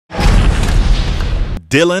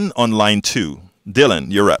Dylan on line 2.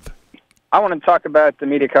 Dylan, you're up. I want to talk about the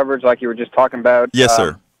media coverage like you were just talking about. Yes,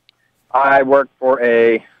 sir. I work for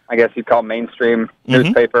I guess you'd call mainstream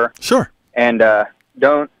newspaper. Sure. And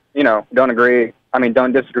don't disagree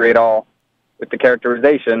at all with the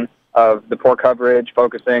characterization of the poor coverage,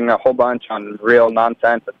 focusing a whole bunch on real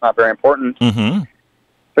nonsense that's not very important. Mm-hmm.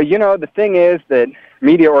 But, the thing is that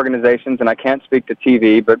media organizations, and I can't speak to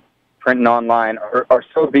TV, but print and online, are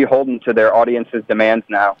so beholden to their audience's demands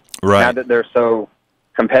now. Right. Now that they're so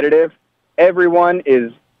competitive, everyone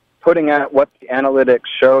is putting out what the analytics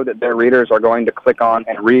show that their readers are going to click on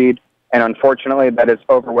and read, and unfortunately that is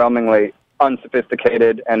overwhelmingly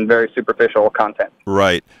unsophisticated and very superficial content.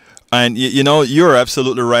 Right. And, you're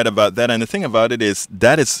absolutely right about that. And the thing about it is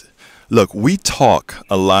look, we talk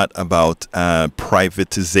a lot about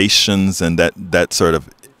privatizations and that sort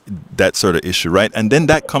of issue, right? And then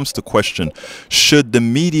that comes to question, should the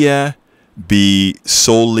media be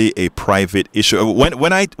solely a private issue?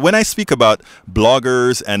 When I speak about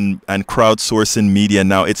bloggers and crowdsourcing media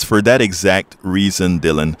now, it's for that exact reason,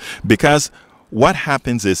 Dylan, because what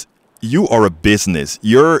happens is you are a business.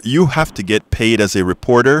 You have to get paid as a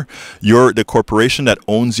reporter. The corporation that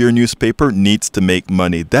owns your newspaper needs to make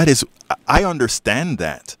money. I understand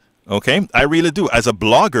that. Okay, I really do. As a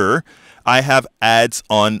blogger, I have ads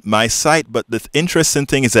on my site, but the interesting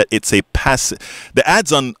thing is that it's a passive. The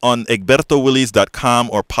ads on egbertowillies.com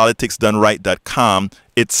or politicsdoneright.com,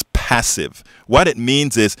 it's passive. What it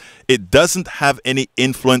means is it doesn't have any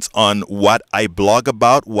influence on what I blog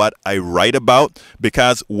about, what I write about,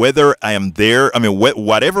 because whether I am there,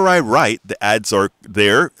 whatever I write, the ads are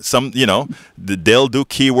there. They'll do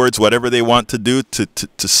keywords, whatever they want to do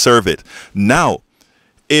to serve it. Now,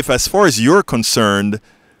 if as far as you're concerned,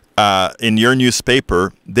 in your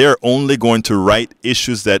newspaper, they're only going to write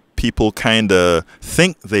issues that people kind of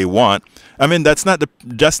think they want. That's not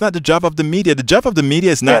the job of the media. The job of the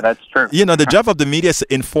media is not. Yeah, that's true. The job of the media is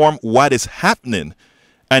to inform what is happening,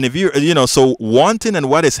 and if so wanting and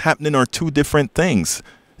what is happening are two different things.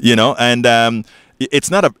 And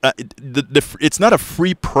it's not it's not a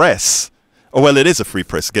free press. Oh, well, it is a free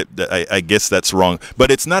press. I guess that's wrong,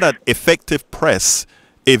 but it's not an effective press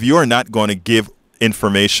if you're not going to give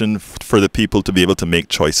information for the people to be able to make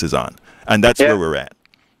choices on. And that's where we're at.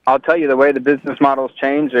 I'll tell you, the way the business models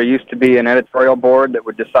change, there used to be an editorial board that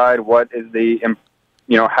would decide what is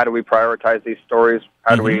how do we prioritize these stories?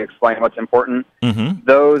 How do we explain what's important? Mm-hmm.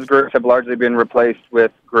 Those groups have largely been replaced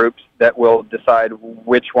with groups that will decide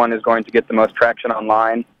which one is going to get the most traction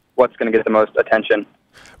online, what's going to get the most attention.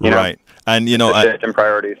 Right. And, and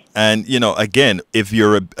priorities. And, again, if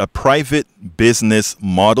you're a private business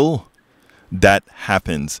model, that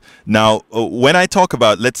happens. Now, when I talk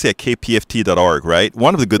about, let's say, a kpft.org, right?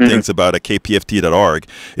 One of the good things about a kpft.org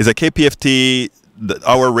is a KPFT,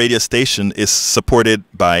 our radio station, is supported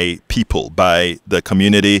by people, by the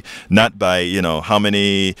community, not by, how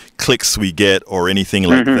many clicks we get or anything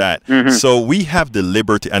like that. So we have the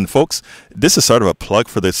liberty. And folks, this is sort of a plug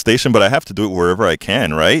for the station, but I have to do it wherever I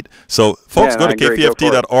can, right? So folks, go to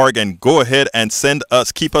kpft.org and go ahead and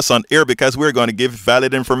keep us on air, because we're going to give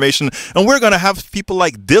valid information, and we're going to have people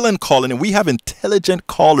like Dylan calling, and we have intelligent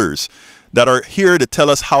callers that are here to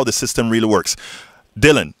tell us how the system really works.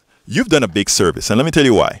 Dylan, you've done a big service, and let me tell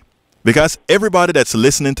you why. Because everybody that's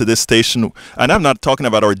listening to this station, and I'm not talking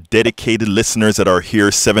about our dedicated listeners that are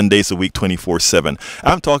here 7 days a week, 24/7.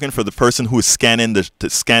 I'm talking for the person who is scanning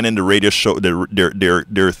the radio show,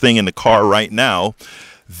 their thing in the car right now.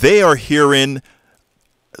 They are hearing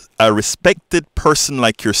a respected person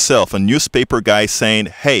like yourself, a newspaper guy, saying,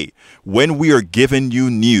 hey, when we are giving you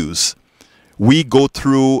news, we go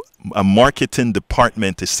through a marketing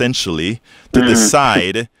department essentially to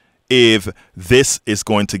decide if this is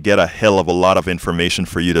going to get a hell of a lot of information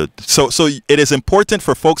for you to. So it is important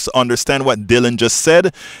for folks to understand what Dylan just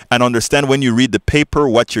said, and understand when you read the paper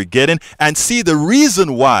what you're getting, and see the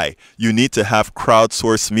reason why you need to have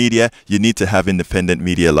crowdsourced media. You need to have independent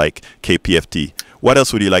media like KPFT. What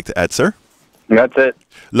else would you like to add, sir? That's it.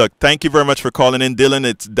 Look, thank you very much for calling in, Dylan.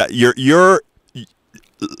 It's that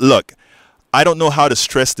look, I don't know how to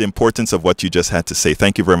stress the importance of what you just had to say.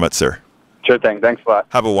 Thank you very much, sir. Sure thing. Thanks a lot.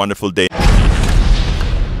 Have a wonderful day.